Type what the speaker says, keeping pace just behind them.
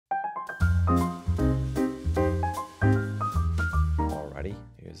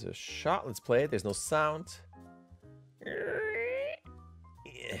Here's a shot. Let's play it. There's no sound.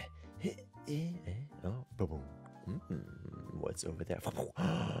 Oh, boom. What's over there?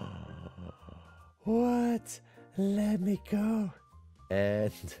 What? Let me go.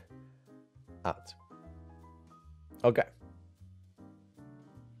 And out. Okay.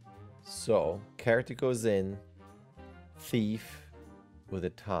 So, character goes in. Thief with a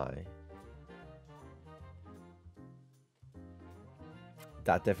tie.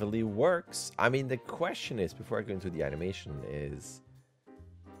 That definitely works. I mean, the question is, before I go into the animation, is...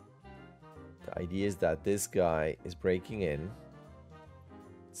 The idea is that this guy is breaking in.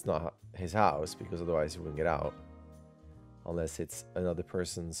 It's not his house, because otherwise he wouldn't get out. Unless it's another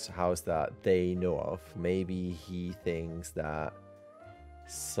person's house that they know of. Maybe he thinks that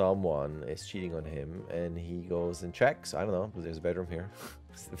someone is cheating on him, and he goes and checks. I don't know, because there's a bedroom here.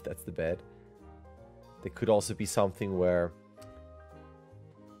 If that's the bed. There could also be something where...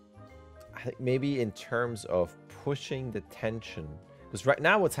 I think maybe in terms of pushing the tension... Because right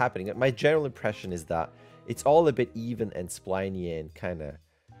now what's happening, my general impression is that it's all a bit even and spliny and kind of,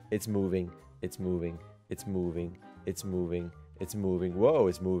 it's moving, it's moving, it's moving, it's moving, it's moving, whoa,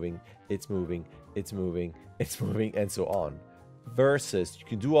 it's moving, it's moving, it's moving, it's moving, and so on. Versus, you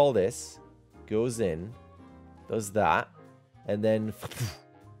can do all this, goes in, does that, and then,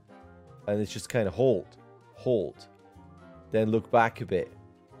 and it's just kind of hold, then look back a bit,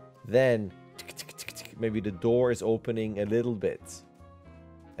 then, maybe the door is opening a little bit.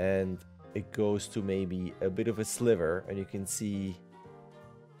 And it goes to maybe a bit of a sliver, and you can see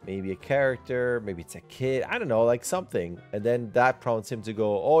maybe a character, maybe it's a kid, I don't know, like something. And then that prompts him to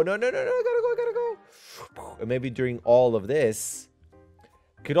go, oh, no, I gotta go. And maybe during all of this,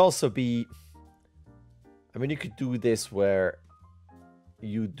 could also be, I mean, you could do this where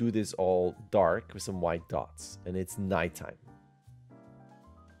you do this all dark with some white dots, and it's nighttime.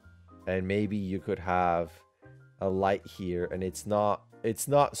 And maybe you could have a light here, and it's not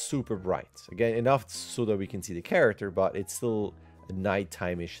super bright. Again, enough so that we can see the character, but it's still a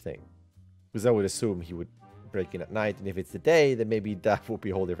nighttime-ish thing. Because I would assume he would break in at night, and if it's the day, then maybe that would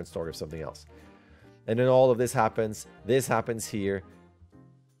be a whole different story of something else. And then all of this happens here,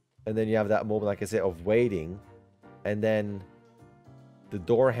 and then you have that moment, like I said, of waiting, and then the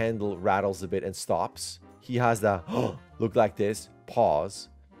door handle rattles a bit and stops. He has that look like this, pause.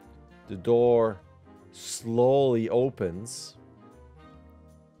 The door slowly opens,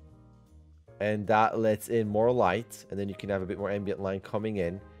 and that lets in more light, and then you can have a bit more ambient light coming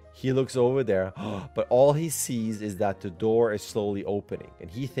in. He looks over there, but all he sees is that the door is slowly opening, and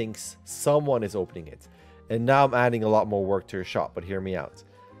he thinks someone is opening it. And now I'm adding a lot more work to your shot, but hear me out.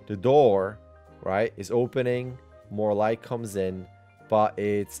 The door, right, is opening, more light comes in, but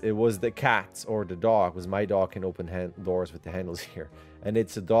it was the cat or the dog, because my dog can open doors with the handles here. And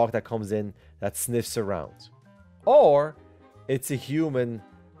it's a dog that comes in that sniffs around. Or it's a human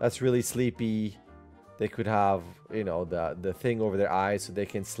that's really sleepy. They could have, you know, the thing over their eyes so they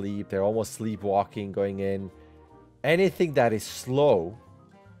can sleep. They're almost sleepwalking going in. Anything that is slow,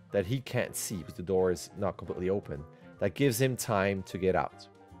 that he can't see because the door is not completely open, that gives him time to get out.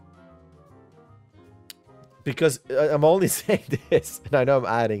 Because I'm only saying this, and I know I'm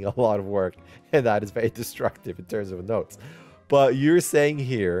adding a lot of work, and that is very destructive in terms of notes. But you're saying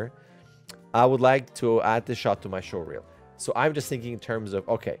here, I would like to add the shot to my show reel. So I'm just thinking in terms of,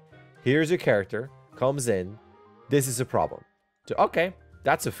 okay, here's your character, comes in, this is a problem. So, okay,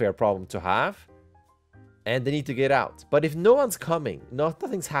 that's a fair problem to have. And they need to get out. But if no one's coming,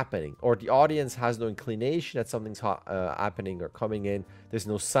 nothing's happening, or the audience has no inclination that something's happening or coming in, there's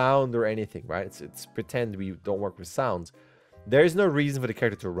no sound or anything, right? It's pretend we don't work with sounds. There's no reason for the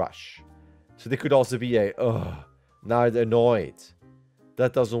character to rush. So there could also be a, now they're annoyed.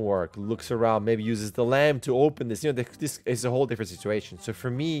 That doesn't work. Looks around, maybe uses the lamp to open this. You know, this is a whole different situation. So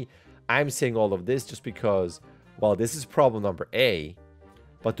for me, I'm saying all of this just because, well, this is problem number A,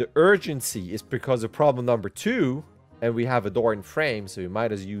 but the urgency is because of problem number 2, and we have a door in frame, so we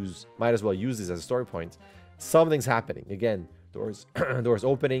might as well use this as a story point. Something's happening. Again, doors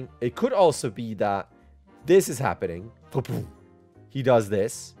opening. It could also be that this is happening. He does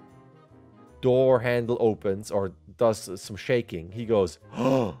this. Door handle opens or does some shaking. He goes,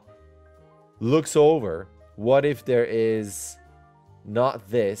 looks over. What if there is not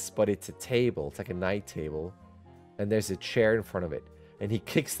this, but it's a table? It's like a night table, and there's a chair in front of it. And he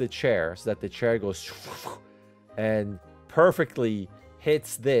kicks the chair so that the chair goes and perfectly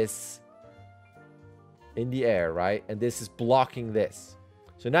hits this in the air, right? And this is blocking this.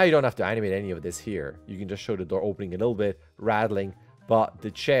 So now you don't have to animate any of this here. You can just show the door opening a little bit, rattling, but the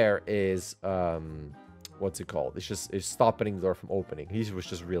chair is what's it called? It's stopping the door from opening. He was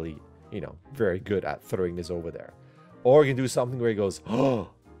just really, you know, very good at throwing this over there. Or you can do something where he goes, oh,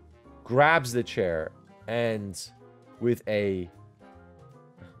 grabs the chair, and with a,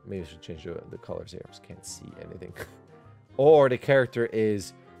 maybe I should change the colors here. I just can't see anything. Or the character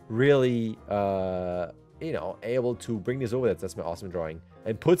is really, you know, able to bring this over. That's my awesome drawing,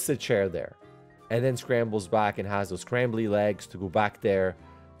 and puts the chair there, and then scrambles back and has those scrambly legs to go back there.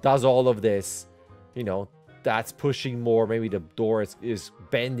 Does all of this, you know, that's pushing more. Maybe the door is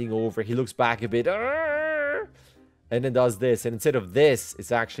bending over. He looks back a bit, and then does this. And instead of this,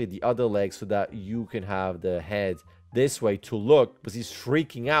 it's actually the other leg so that you can have the head this way to look, because he's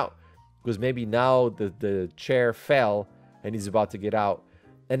freaking out because maybe now the chair fell and he's about to get out.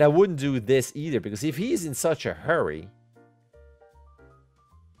 And I wouldn't do this either, because if he's in such a hurry,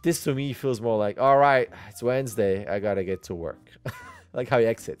 this to me feels more like, all right, it's Wednesday, I gotta get to work. Like how he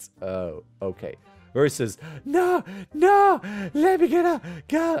exits. Oh, okay. Versus, no, let me get out,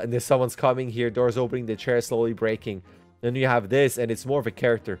 go. And there's someone's coming here, doors opening, the chair slowly breaking. Then you have this, and it's more of a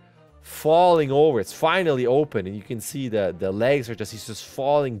character falling over. It's finally open, and you can see the legs are just, he's just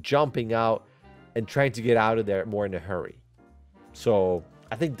falling, jumping out, and trying to get out of there more in a hurry. So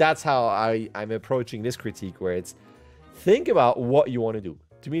I think that's how I'm approaching this critique, where it's, think about what you want to do.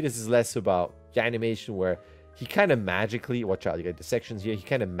 To me, this is less about the animation where he kind of magically, watch out, you get the sections here, he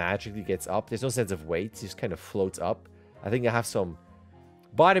kind of magically gets up. There's no sense of weight, he just kind of floats up. I think I have some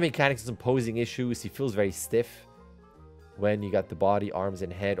body mechanics and some posing issues. He feels very stiff when you got the body, arms,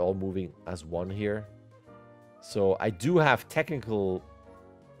 and head all moving as one here. So I do have technical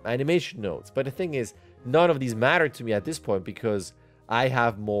animation notes, but the thing is, none of these matter to me at this point, because I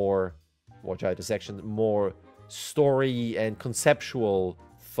have more, watch out the section, more story and conceptual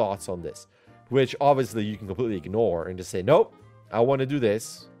thoughts on this, which obviously you can completely ignore and just say, nope, I want to do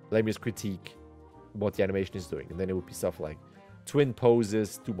this. Let me just critique what the animation is doing. And then it would be stuff like twin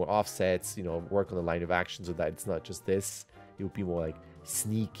poses, do more offsets, you know, work on the line of action so that it's not just this. It would be more like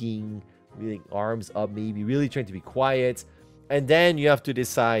sneaking, really arms up, maybe really trying to be quiet. And then you have to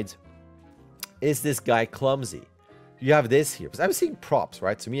decide, is this guy clumsy? You have this here, because I was seeing props,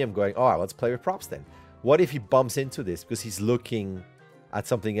 right? To me, I'm going, all right, let's play with props then. What if he bumps into this because he's looking at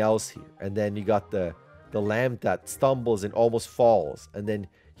something else here? And then you got the lamp that stumbles and almost falls, and then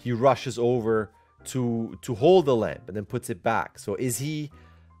he rushes over to hold the lamp and then puts it back. So is he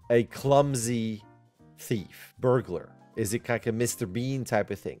a clumsy thief, burglar? Is it like a Mr. Bean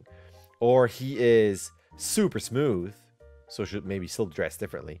type of thing? Or he is super smooth, so should maybe still dress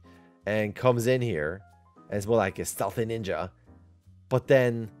differently, and comes in here and it's more like a stealthy ninja, but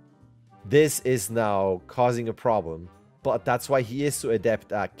then this is now causing a problem. But that's why he is so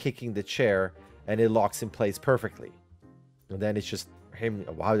adept at kicking the chair, and it locks in place perfectly. And then it's just him,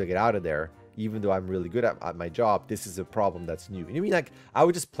 how do I get out of there? Even though I'm really good at my job, this is a problem that's new. And I mean, like, I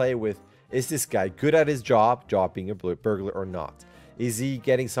would just play with, is this guy good at his job being a burglar or not? Is he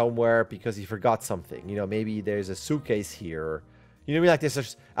getting somewhere because he forgot something? You know, maybe there's a suitcase here. You know what I mean? Like, there's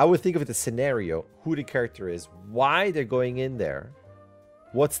just, I would think of it the scenario, who the character is, why they're going in there,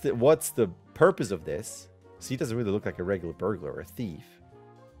 what's the purpose of this? So he doesn't really look like a regular burglar or a thief.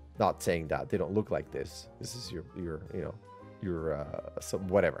 Not saying that they don't look like this. This is your you know, your some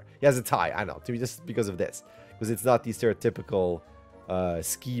whatever. He has a tie. I know, to be just because of this, because it's not the stereotypical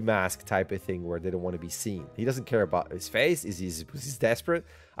ski mask type of thing where they don't want to be seen. He doesn't care about his face. Is he's desperate?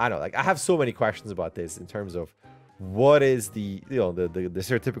 I don't know. Like, I have so many questions about this in terms of what is the, you know, the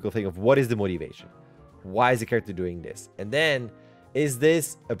stereotypical thing of what is the motivation? Why is the character doing this? And then, is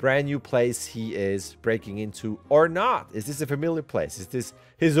this a brand new place he is breaking into or not? Is this a familiar place? Is this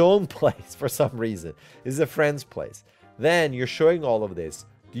his own place for some reason? Is it a friend's place? Then you're showing all of this.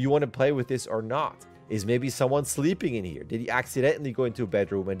 Do you want to play with this or not? Is maybe someone sleeping in here? Did he accidentally go into a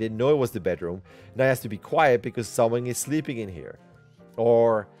bedroom and didn't know it was the bedroom? Now he has to be quiet because someone is sleeping in here.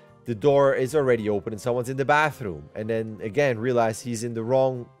 Or the door is already open and someone's in the bathroom. And then again, realize he's in the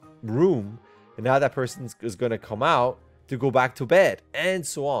wrong room. And now that person is going to come out to go back to bed, and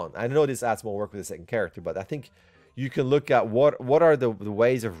so on. I know this adds more work with the second character, but I think you can look at what are the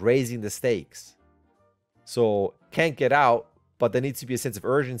ways of raising the stakes. So can't get out, but there needs to be a sense of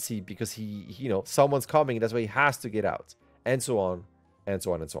urgency because he you know, someone's coming, that's why he has to get out, and so on, and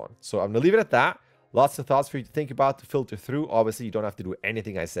so on, and so on. So I'm gonna leave it at that. Lots of thoughts for you to think about, to filter through. Obviously, you don't have to do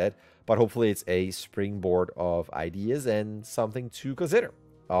anything I said, but hopefully it's a springboard of ideas and something to consider.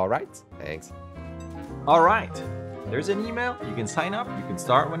 All right, thanks. All right. There's an email, you can sign up, you can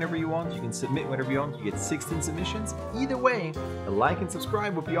start whenever you want, you can submit whenever you want, you get 16 submissions. Either way, a like and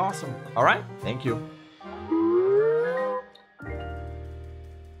subscribe would be awesome. All right, thank you.